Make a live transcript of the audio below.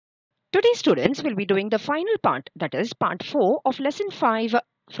Today, students will be doing the final part, that is, part 4 of lesson 5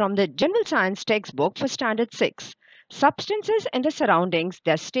 from the General Science textbook for Standard 6. Substances and the surroundings,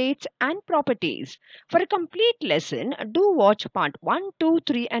 their states and properties. For a complete lesson, do watch part 1, 2,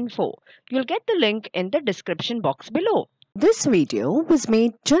 3, and 4. You'll get the link in the description box below. This video was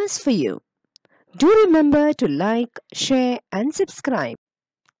made just for you. Do remember to like, share, and subscribe.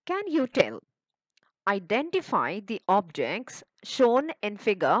 Can you tell? Identify the objects shown in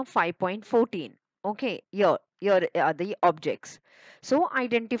figure 5.14. Okay, here are the objects. So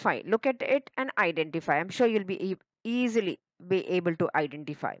identify, look at it and identify. I'm sure you'll be easily be able to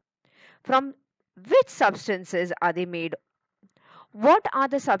identify. From which substances are they made? What are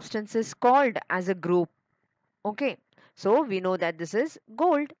the substances called as a group? Okay, so we know that this is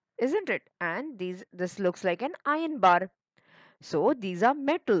gold, isn't it? And this looks like an iron bar. So these are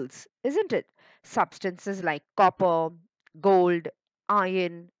metals, isn't it? Substances like copper, gold,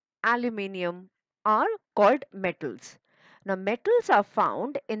 iron, aluminium are called metals. Now, metals are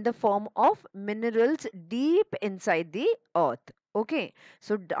found in the form of minerals deep inside the earth. Okay,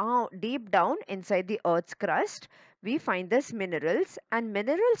 so deep down inside the earth's crust, we find this minerals, and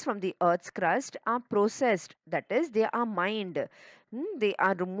minerals from the earth's crust are processed. That is, they are mined. They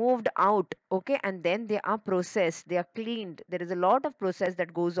are removed out, okay, and then they are processed, they are cleaned. There is a lot of process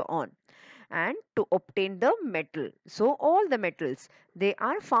that goes on and to obtain the metal. So all the metals, they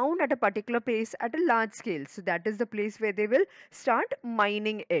are found at a particular place at a large scale. So that is the place where they will start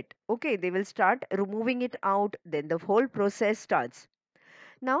mining it. Okay, they will start removing it out, then the whole process starts.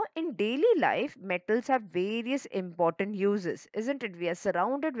 Now, in daily life, metals have various important uses, isn't it? We are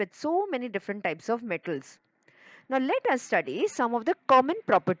surrounded with so many different types of metals. Now let us study some of the common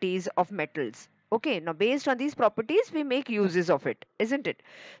properties of metals. Okay, now based on these properties, we make uses of it, isn't it?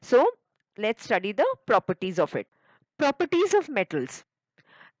 So let's study the properties of it. Properties of metals.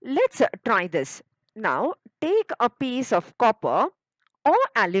 Let's try this. Now take a piece of copper or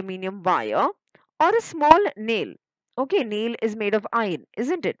aluminium wire or a small nail. Okay, nail is made of iron,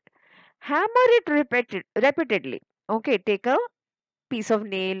 isn't it? Hammer it repeatedly. Okay, take a piece of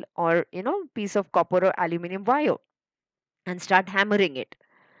nail or piece of copper or aluminium wire and start hammering it.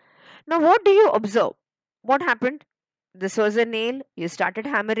 Now, what do you observe? What happened? This was a nail, you started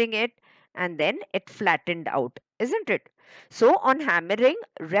hammering it, and then it flattened out, isn't it? So, on hammering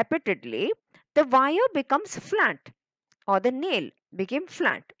repeatedly, the wire becomes flat, or the nail became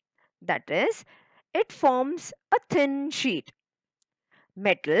flat. That is, it forms a thin sheet.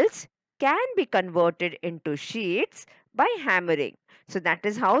 Metals can be converted into sheets by hammering. So, that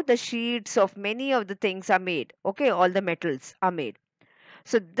is how the sheets of many of the things are made. Okay, all the metals are made.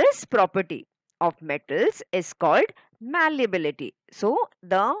 So this property of metals is called malleability. So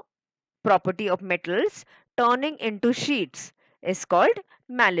the property of metals turning into sheets is called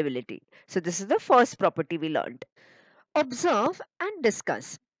malleability. So this is the first property we learned. Observe and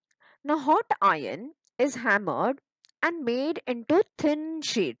discuss. Now hot iron is hammered and made into thin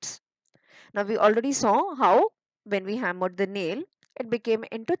sheets. Now we already saw how when we hammered the nail, it became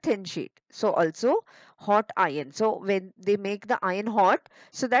into thin sheet. So also hot iron. So when they make the iron hot,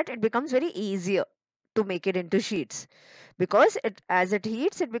 so that it becomes very easier to make it into sheets, because as it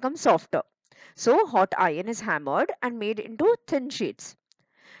heats, it becomes softer. So hot iron is hammered and made into thin sheets.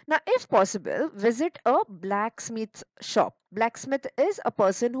 Now, if possible, visit a blacksmith's shop. Blacksmith is a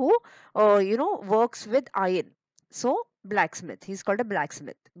person who, works with iron. So, blacksmith, he's called a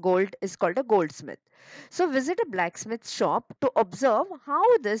blacksmith. Gold is called a goldsmith. So, visit a blacksmith's shop to observe how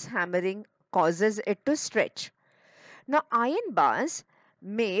this hammering causes it to stretch. Now, iron bars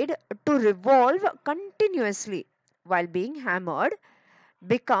made to revolve continuously while being hammered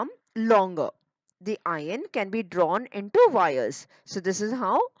become longer. The iron can be drawn into wires. So this is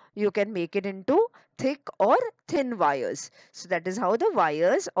how you can make it into thick or thin wires. So that is how the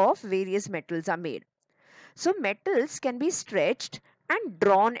wires of various metals are made. So metals can be stretched and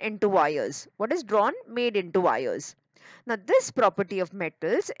drawn into wires. What is drawn? Made into wires. Now this property of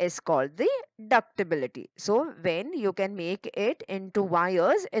metals is called the ductibility. So when you can make it into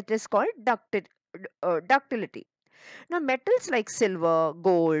wires, it is called ductility. Now, metals like silver,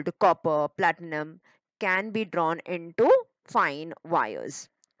 gold, copper, platinum can be drawn into fine wires.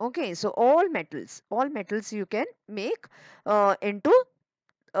 Okay, so all metals you can make into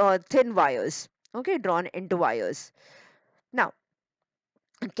thin wires. Okay, drawn into wires. Now,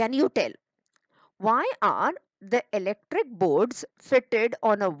 can you tell why are the electric boards fitted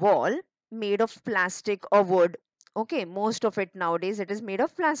on a wall made of plastic or wood? Okay, most of it nowadays it is made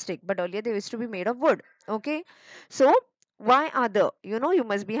of plastic, but earlier they used to be made of wood. Okay, so why are you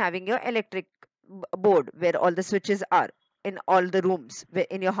must be having your electric board where all the switches are. in all the rooms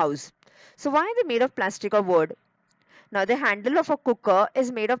in your house. So why are they made of plastic or wood? Now the handle of a cooker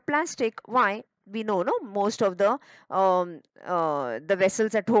is made of plastic. Why? We know, no, most of the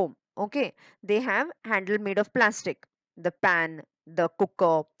vessels at home, okay, they have handle made of plastic. The pan, the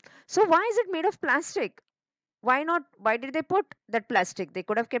cooker. So why is it made of plastic? Why not? Why did they put that plastic? They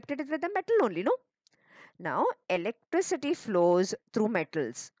could have kept it with the metal only, no? Now, electricity flows through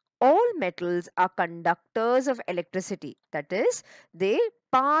metals. All metals are conductors of electricity. That is, they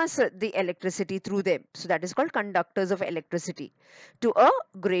pass the electricity through them. So, that is called conductors of electricity to a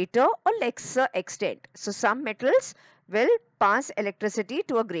greater or lesser extent. So, some metals will pass electricity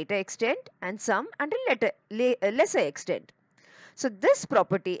to a greater extent and some at a lesser extent. So, this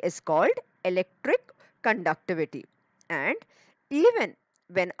property is called electric conductivity. And even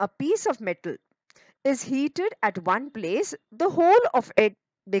when a piece of metal is heated at one place, the whole of it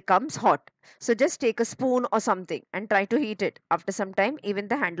becomes hot. So just take a spoon or something and try to heat it. After some time, even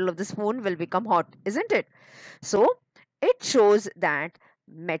the handle of the spoon will become hot, isn't it? So it shows that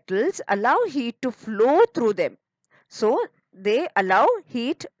metals allow heat to flow through them. So they allow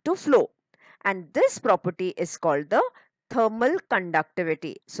heat to flow. And this property is called the thermal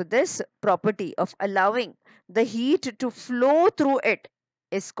conductivity. So this property of allowing the heat to flow through it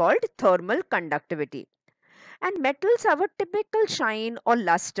is called thermal conductivity. And metals have a typical shine or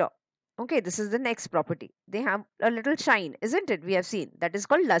luster. Okay, this is the next property. They have a little shine, isn't it? We have seen that is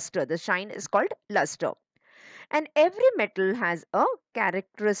called luster. The shine is called luster. And every metal has a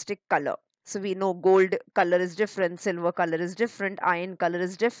characteristic color. So we know gold color is different, silver color is different, iron color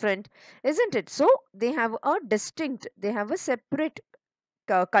is different, isn't it? So they have a distinct, they have a separate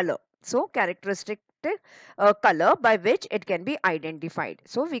color. So characteristic color by which it can be identified.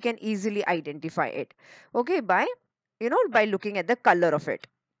 So we can easily identify it. Okay, by by looking at the color of it.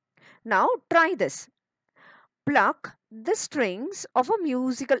 Now try this. Pluck the strings of a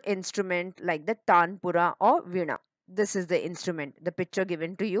musical instrument like the tanpura or veena. This is the instrument, the picture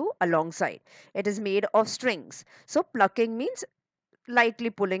given to you alongside. It is made of strings. So plucking means lightly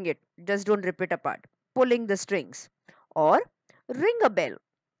pulling it. Just don't rip it apart. Pulling the strings. Or ring a bell.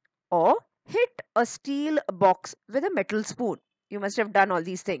 Or hit a steel box with a metal spoon. You must have done all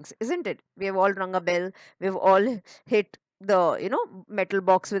these things, isn't it? We have all rung a bell. We've all hit the, metal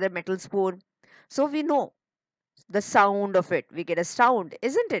box with a metal spoon. So we know the sound of it. We get a sound,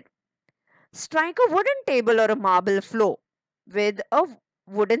 isn't it? Strike a wooden table or a marble floor with a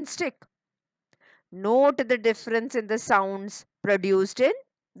wooden stick. Note the difference in the sounds produced in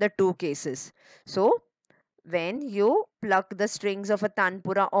the two cases. So, when you pluck the strings of a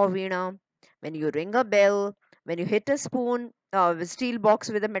tanpura or veena, when you ring a bell, when you hit a spoon, a steel box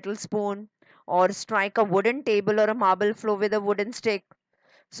with a metal spoon, or strike a wooden table or a marble floor with a wooden stick.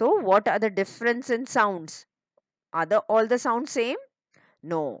 So, what are the difference in sounds? Are all the sounds same?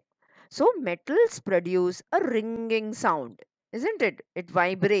 No. So metals produce a ringing sound, isn't it? It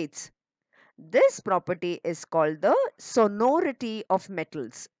vibrates. This property is called the sonority of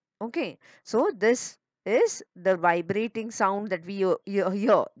metals. Okay. So this is the vibrating sound that we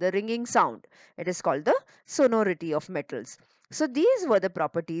hear, the ringing sound. It is called the sonority of metals. So these were the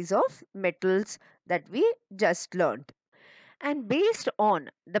properties of metals that we just learned. And based on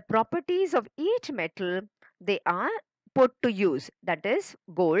the properties of each metal, they are put to use. That is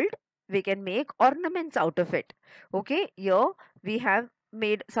gold, we can make ornaments out of it. Okay, here we have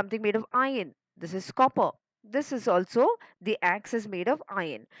made something made of iron. This is copper. This is also, the axe is made of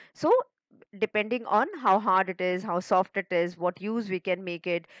iron. So depending on how hard it is, how soft it is, what use we can make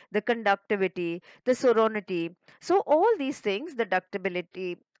it, the conductivity, the sonority. So all these things, the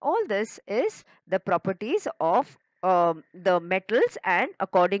ductibility, all this is the properties of the metals, and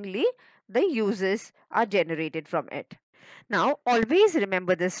accordingly the uses are generated from it. Now, always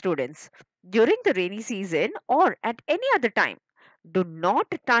remember this, students. During the rainy season or at any other time, do not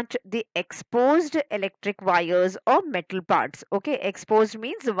touch the exposed electric wires or metal parts. Okay, exposed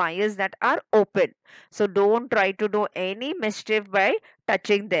means wires that are open. So don't try to do any mischief by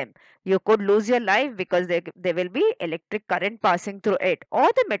touching them. You could lose your life because there will be electric current passing through it, or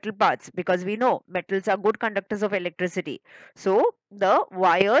the metal parts, because we know metals are good conductors of electricity. So the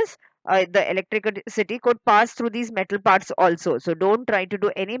wires, the electricity could pass through these metal parts also. So don't try to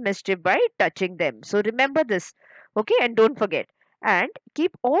do any mischief by touching them. So remember this, okay, and don't forget. And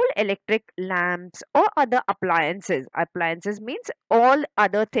keep all electric lamps or other appliances means all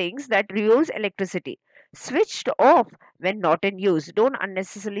other things that use electricity, switched off when not in use. Don't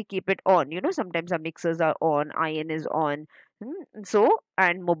unnecessarily keep it on. Sometimes our mixers are on, iron is on. So,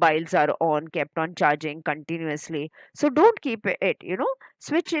 and mobiles are on, kept on charging continuously. So don't keep it,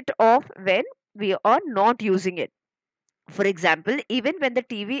 switch it off when we are not using it. For example, even when the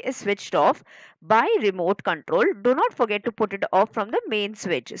TV is switched off by remote control, do not forget to put it off from the main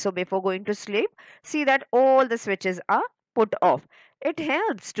switch. So before going to sleep, see that all the switches are put off. It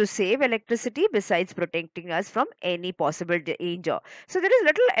helps to save electricity besides protecting us from any possible danger. So there is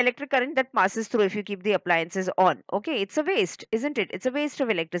little electric current that passes through if you keep the appliances on. Okay, it's a waste, isn't it? It's a waste of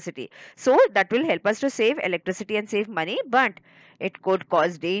electricity. So that will help us to save electricity and save money, but it could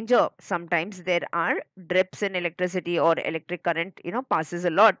cause danger. Sometimes there are drips in electricity, or electric current passes a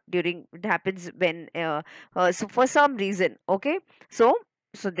lot during, it happens when so for some reason. Okay, so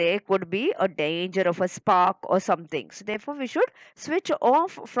there could be a danger of a spark or something, so therefore we should switch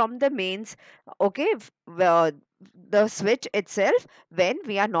off from the mains. Okay, the switch itself when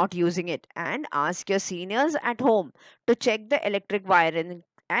we are not using it, and ask your seniors at home to check the electric wiring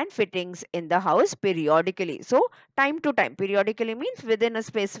and fittings in the house periodically. So time to time, periodically means within a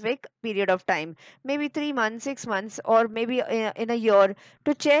specific period of time, maybe 3 months, 6 months, or maybe in a year,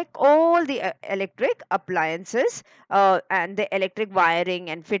 to check all the electric appliances and the electric wiring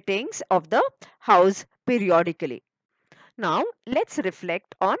and fittings of the house periodically. Now let's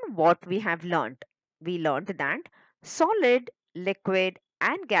reflect on what we have learned. We learned that solid, liquid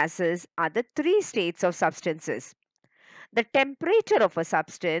and gases are the three states of substances. The temperature of a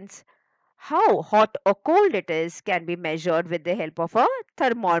substance, how hot or cold it is, can be measured with the help of a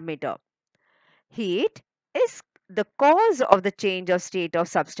thermometer. Heat is the cause of the change of state of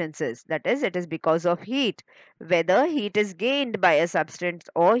substances. That is, it is because of heat. Whether heat is gained by a substance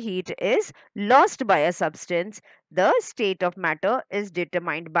or heat is lost by a substance, the state of matter is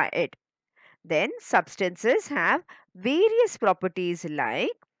determined by it. Then substances have various properties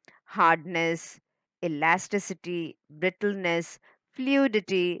like hardness, elasticity, brittleness,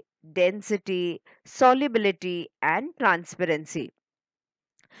 fluidity, density, solubility, and transparency.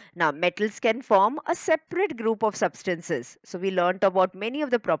 Now, metals can form a separate group of substances. So, we learnt about many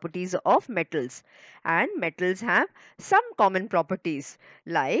of the properties of metals, and metals have some common properties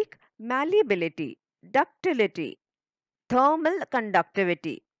like malleability, ductility, thermal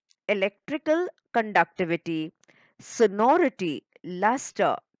conductivity, electrical conductivity, sonority,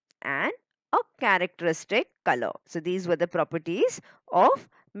 luster, and a characteristic color. So, these were the properties of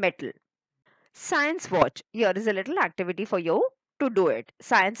metal. Science Watch. Here is a little activity for you to do it.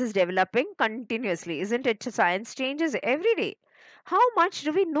 Science is developing continuously, isn't it? Science changes every day. How much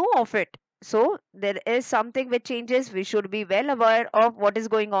do we know of it? So, there is something which changes. We should be well aware of what is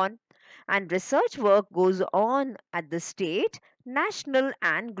going on. And research work goes on at the state, national,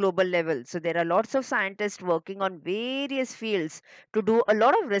 and global level. So, there are lots of scientists working on various fields to do a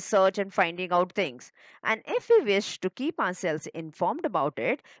lot of research and finding out things. And if we wish to keep ourselves informed about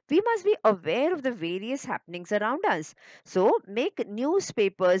it, we must be aware of the various happenings around us. So, make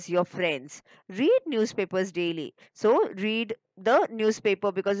newspapers your friends. Read newspapers daily. So, read the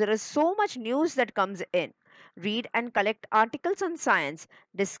newspaper because there is so much news that comes in. Read and collect articles on science,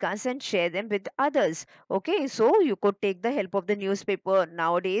 discuss and share them with others. Okay, so you could take the help of the newspaper.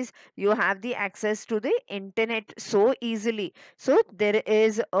 Nowadays, you have the access to the internet so easily. So, there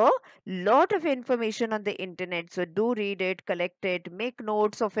is a lot of information on the internet. So, do read it, collect it, make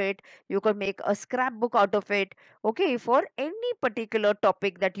notes of it. You can make a scrapbook out of it. Okay, for any particular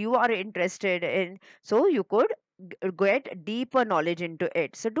topic that you are interested in. So, you could get deeper knowledge into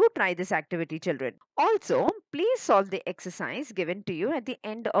it. So do try this activity, children. Also, please solve the exercise given to you at the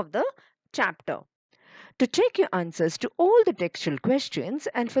end of the chapter. To check your answers to all the textual questions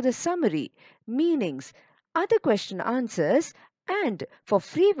and for the summary, meanings, other question answers, and for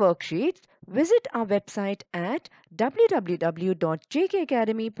free worksheets, visit our website at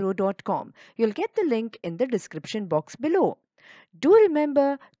www.jkacademypro.com. You'll get the link in the description box below. Do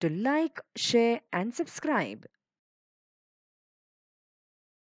remember to like, share, and subscribe.